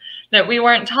processes that we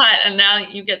weren't taught. And now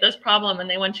you get this problem and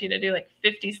they want you to do like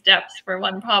 50 steps for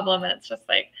one problem. And it's just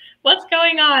like, what's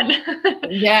going on?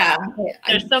 Yeah.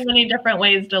 There's so many different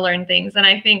ways to learn things. And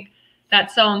I think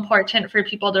that's so important for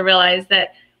people to realize that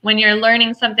when you're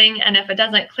learning something and if it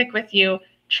doesn't click with you,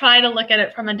 try to look at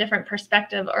it from a different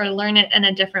perspective or learn it in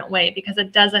a different way, because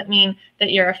it doesn't mean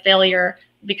that you're a failure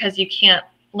because you can't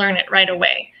learn it right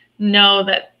away. Know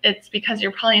that it's because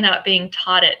you're probably not being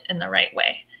taught it in the right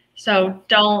way. So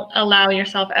don't allow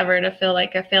yourself ever to feel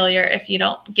like a failure if you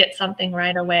don't get something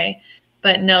right away,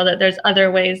 but know that there's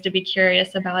other ways to be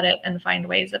curious about it and find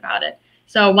ways about it.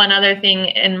 So one other thing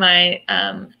in my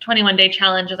 21-day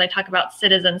challenge is I talk about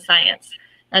citizen science,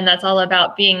 and that's all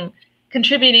about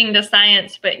contributing to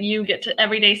science, but you get to,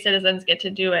 everyday citizens get to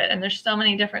do it. And there's so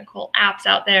many different cool apps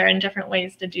out there and different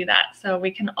ways to do that. So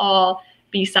we can all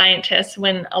be scientists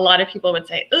when a lot of people would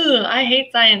say, "Ugh, I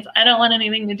hate science. I don't want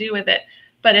anything to do with it."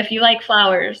 But if you like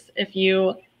flowers, if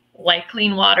you like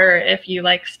clean water, if you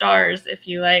like stars, if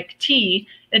you like tea,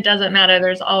 it doesn't matter.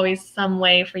 There's always some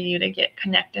way for you to get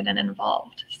connected and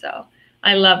involved. So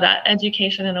I love that.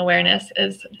 Education and awareness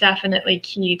is definitely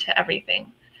key to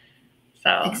everything.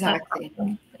 So exactly.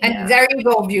 Awesome. And there you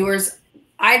go, viewers.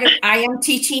 I am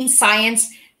teaching science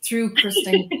through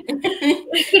Kirstyn.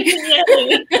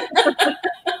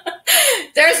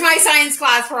 There's my science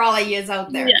class for all of you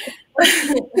out there. Yeah.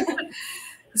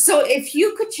 So if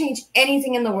you could change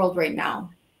anything in the world right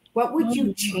now, what would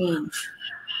you change?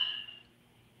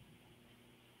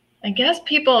 I guess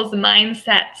people's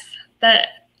mindsets.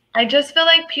 That I just feel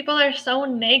like people are so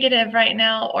negative right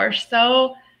now, or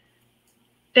so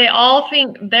they all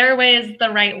think their way is the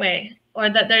right way, or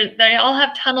that they all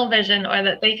have tunnel vision, or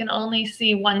that they can only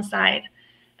see one side.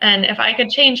 And if I could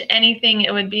change anything,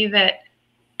 it would be that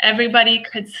everybody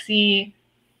could see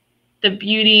the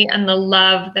beauty and the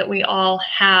love that we all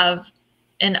have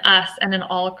in us and in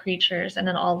all creatures and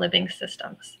in all living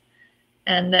systems.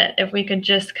 And that if we could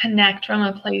just connect from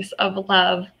a place of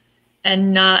love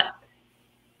and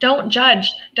don't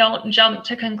judge, don't jump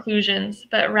to conclusions,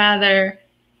 but rather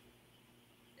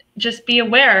just be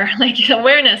aware. Like,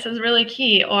 awareness is really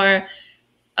key, or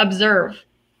observe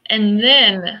and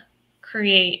then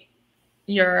create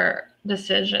your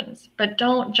decisions, but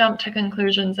don't jump to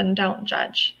conclusions and don't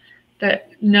judge.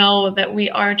 But know that we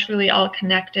are truly all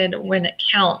connected when it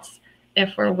counts,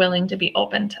 if we're willing to be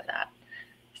open to that.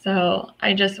 So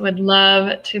I just would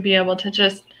love to be able to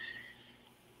just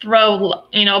throw,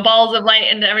 balls of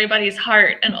light into everybody's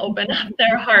heart and open up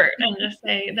their heart and just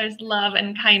say there's love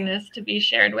and kindness to be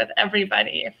shared with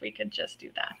everybody, if we could just do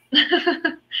that.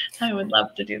 I would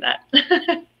love to do that.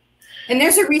 And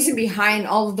there's a reason behind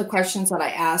all of the questions that I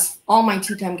ask all my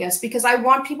tea time guests, because I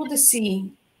want people to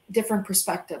see different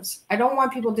perspectives. I don't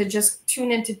want people to just tune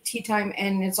into tea time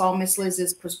and it's all Miss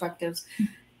Liz's perspectives.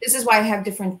 This is why I have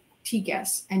different tea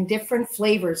guests and different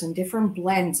flavors and different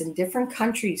blends in different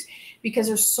countries, because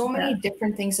there's so many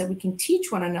different things that we can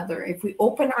teach one another if we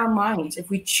open our minds, if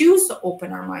we choose to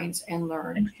open our minds and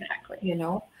learn. Exactly.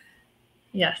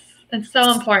 Yes, it's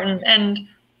so important. And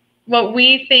what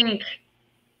we think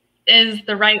is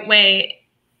the right way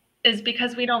is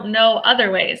because we don't know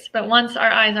other ways. But once our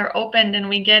eyes are opened and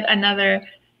we get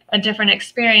a different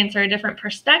experience or a different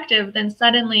perspective, then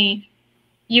suddenly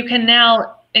you can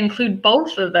now include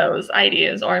both of those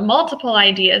ideas or multiple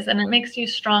ideas, and it makes you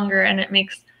stronger, and it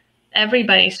makes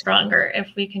everybody stronger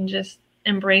if we can just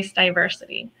embrace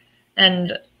diversity.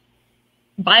 And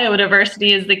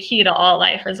biodiversity is the key to all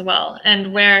life as well.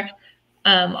 And where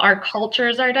our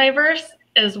cultures are diverse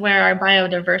is where our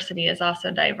biodiversity is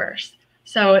also diverse.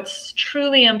 So it's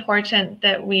truly important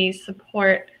that we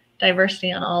support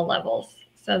diversity on all levels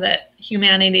so that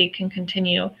humanity can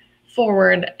continue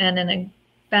forward and in a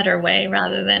better way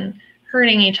rather than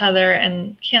hurting each other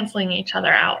and canceling each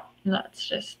other out. And that's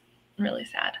just really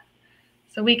sad.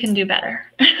 So we can do better.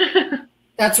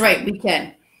 That's right, we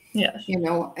can. Yes. You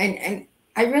know, and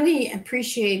I really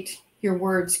appreciate your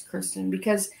words, Kirsten,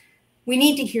 because we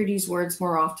need to hear these words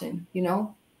more often. You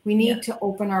know, we need to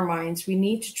open our minds. We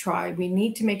need to try. We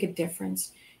need to make a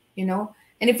difference, you know,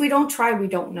 and if we don't try, we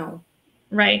don't know.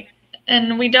 Right.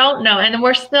 And we don't know. And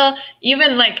we're still,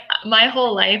 even like my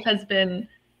whole life has been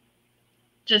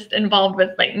just involved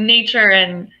with like nature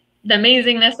and the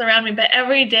amazingness around me. But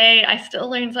every day I still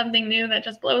learn something new that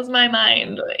just blows my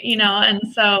mind, you know, and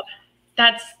so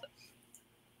that's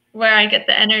where I get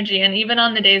the energy. And even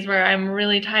on the days where I'm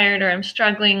really tired or I'm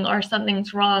struggling or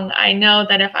something's wrong, I know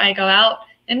that if I go out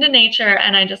into nature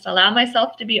and I just allow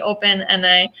myself to be open,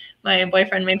 and my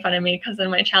boyfriend made fun of me because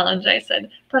in my challenge I said,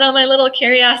 put on my little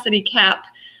curiosity cap.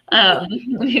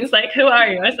 He's like, who are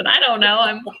you? I said, I don't know.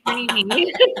 I'm pretty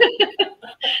me.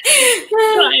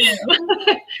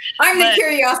 I'm the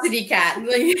curiosity cat.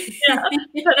 Yeah,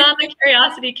 put on the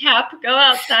curiosity cap, go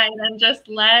outside and just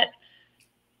let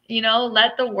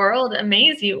the world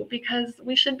amaze you, because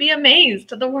we should be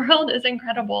amazed. The world is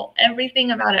incredible.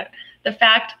 Everything about it. The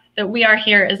fact that we are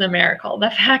here is a miracle.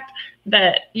 The fact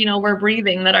that, we're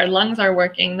breathing, that our lungs are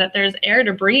working, that there's air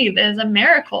to breathe is a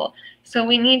miracle. So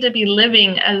we need to be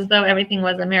living as though everything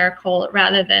was a miracle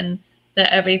rather than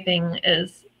that everything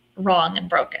is wrong and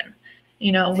broken.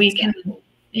 We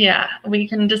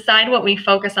can decide what we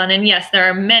focus on. And yes, there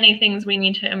are many things we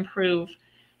need to improve,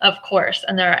 of course,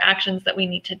 and there are actions that we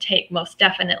need to take, most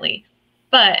definitely.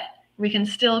 But we can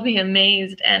still be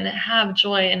amazed and have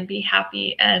joy and be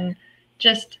happy and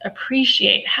just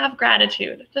appreciate, have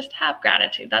gratitude. Just have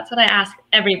gratitude. That's what I ask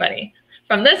everybody.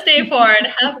 From this day forward,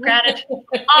 have gratitude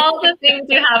for all the things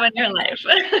you have in your life.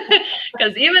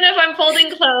 Because even if I'm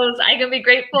folding clothes, I can be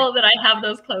grateful that I have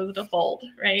those clothes to fold,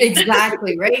 right?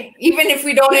 Exactly, right? Even if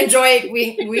we don't enjoy it,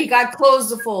 we got clothes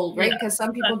to fold, right? Because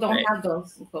some people don't have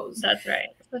those clothes. That's right.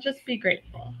 So just be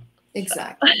grateful.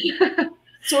 Exactly.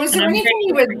 So is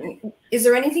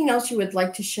there anything else you would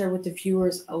like to share with the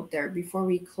viewers out there before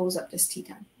we close up this tea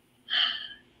time?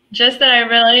 Just that I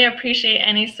really appreciate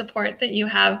any support that you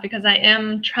have, because I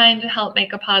am trying to help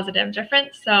make a positive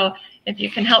difference. So if you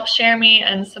can help share me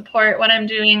and support what I'm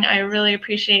doing, I really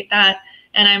appreciate that.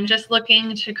 And I'm just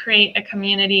looking to create a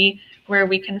community where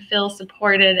we can feel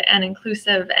supported and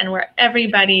inclusive, and where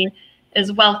everybody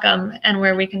is welcome, and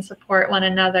where we can support one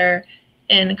another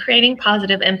in creating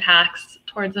positive impacts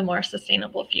towards a more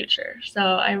sustainable future. So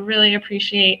I really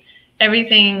appreciate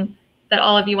everything that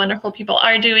all of you wonderful people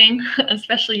are doing,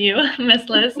 especially you, Miss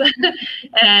Liz.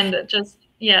 And just,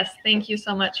 yes, thank you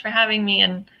so much for having me.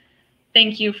 And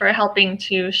thank you for helping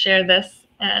to share this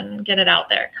and get it out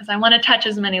there, because I want to touch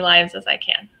as many lives as I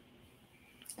can.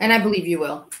 And I believe you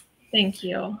will. Thank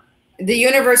you. The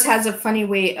universe has a funny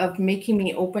way of making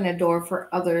me open a door for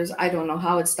others. I don't know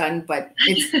how it's done, but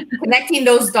it's connecting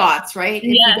those dots, right?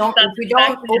 If we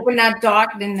don't open that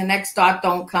dot, then the next dot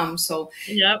don't come. So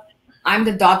yep. I'm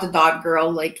the dot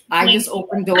girl. Like, I just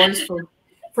open doors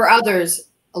for others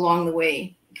along the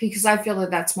way, because I feel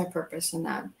that that's my purpose in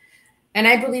that. And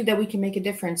I believe that we can make a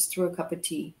difference through a cup of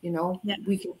tea. Yeah.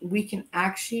 We can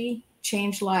actually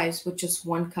change lives with just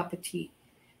one cup of tea.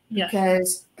 Yeah.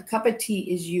 Because a cup of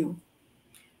tea is you.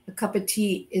 A cup of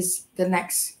tea is the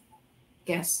next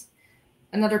guest.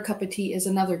 Another cup of tea is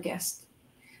another guest.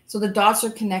 So the dots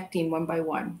are connecting one by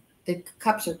one. The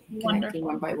cups are connecting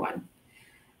one by one.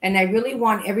 And I really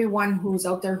want everyone who's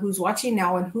out there, who's watching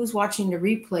now and who's watching the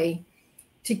replay,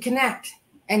 to connect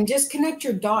and just connect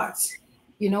your dots.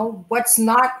 What's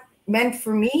not meant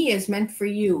for me is meant for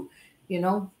you.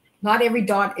 Not every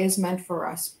dot is meant for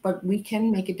us, but we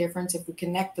can make a difference if we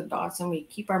connect the dots and we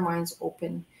keep our minds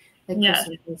open, like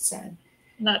Kirsten said.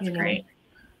 That's great.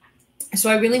 So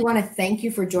I really want to thank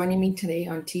you for joining me today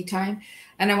on Tea Time.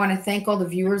 And I want to thank all the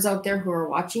viewers out there who are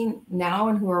watching now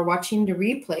and who are watching the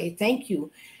replay. Thank you.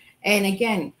 And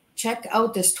again, check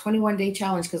out this 21-day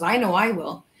challenge, because I know I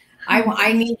will.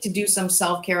 I need to do some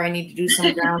self-care. I need to do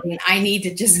some grounding. I need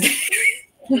to just...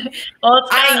 Well,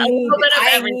 I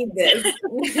need this.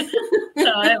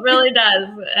 So it really does.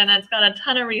 And it's got a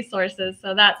ton of resources.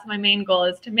 So that's my main goal,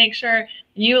 is to make sure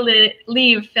you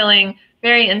leave feeling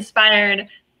very inspired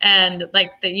and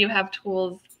like that you have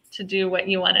tools to do what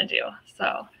you want to do.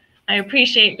 So I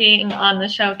appreciate being on the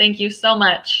show. Thank you so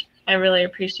much. I really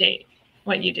appreciate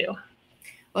what you do.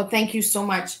 Well, thank you so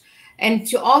much. And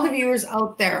to all the viewers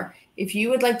out there, if you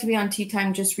would like to be on Tea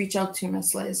Time, just reach out to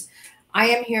Miss Liz. I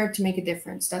am here to make a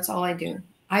difference. That's all I do.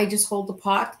 I just hold the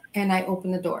pot and I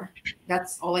open the door.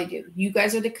 That's all I do. You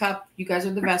guys are the cup, you guys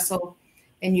are the vessel,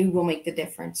 and you will make the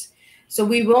difference. So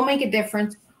we will make a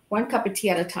difference one cup of tea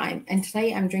at a time. And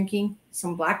today I'm drinking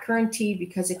some blackcurrant tea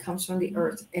because it comes from the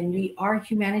earth. And we are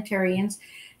humanitarians.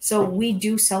 So we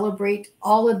do celebrate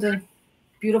all of the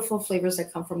beautiful flavors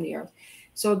that come from the earth.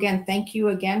 So again, thank you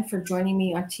again for joining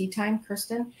me on Tea Time,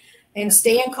 Kirsten. And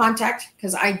stay in contact,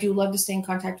 because I do love to stay in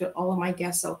contact with all of my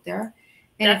guests out there.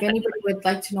 And if anybody would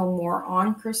like to know more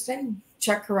on Kirsten,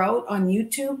 check her out on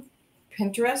YouTube,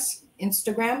 Pinterest,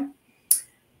 Instagram.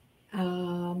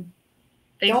 Facebook.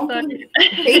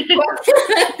 Facebook.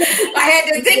 I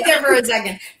had to think there for a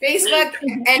second. Facebook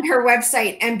and her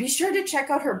website. And be sure to check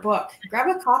out her book. Grab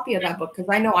a copy of that book, because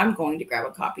I know I'm going to grab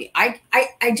a copy. I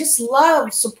just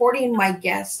love supporting my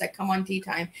guests that come on Tea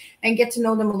Time and get to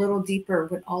know them a little deeper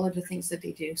with all of the things that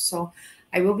they do. So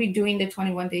I will be doing the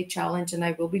 21-day challenge, and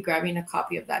I will be grabbing a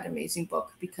copy of that amazing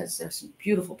book because there's some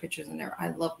beautiful pictures in there. I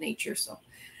love nature. So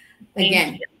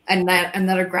again,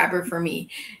 another grabber for me.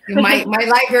 My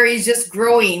library is just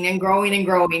growing and growing and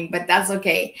growing, but that's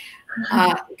okay.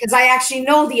 Because I actually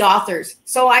know the authors.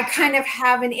 So I kind of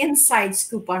have an inside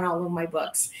scoop on all of my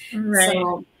books. Right.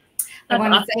 So I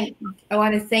want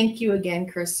to thank you again,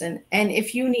 Kirsten. And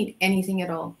if you need anything at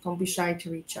all, don't be shy to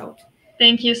reach out.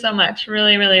 Thank you so much.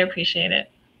 Really, really appreciate it.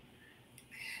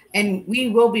 And we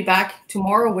will be back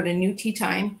tomorrow with a new Tea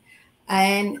Time.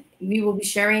 And we will be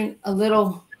sharing a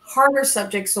little harder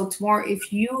subject. So tomorrow,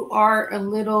 if you are a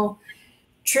little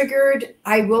triggered,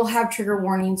 I will have trigger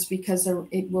warnings because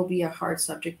it will be a hard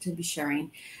subject to be sharing.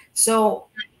 So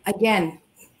again,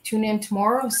 tune in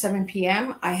tomorrow, 7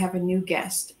 p.m. I have a new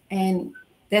guest. And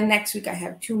then next week, I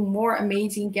have 2 more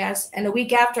amazing guests. And a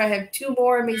week after, I have 2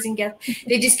 more amazing guests.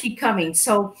 They just keep coming.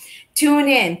 So tune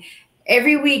in.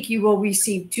 Every week, you will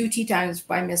receive 2 Tea Times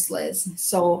by Miss Liz.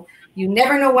 So you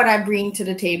never know what I bring to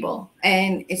the table.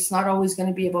 And it's not always going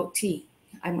to be about tea.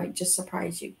 I might just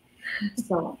surprise you.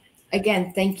 So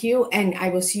again, thank you. And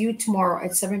I will see you tomorrow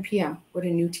at 7 p.m. with a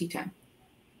new Tea Time.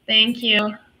 Thank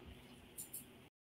you.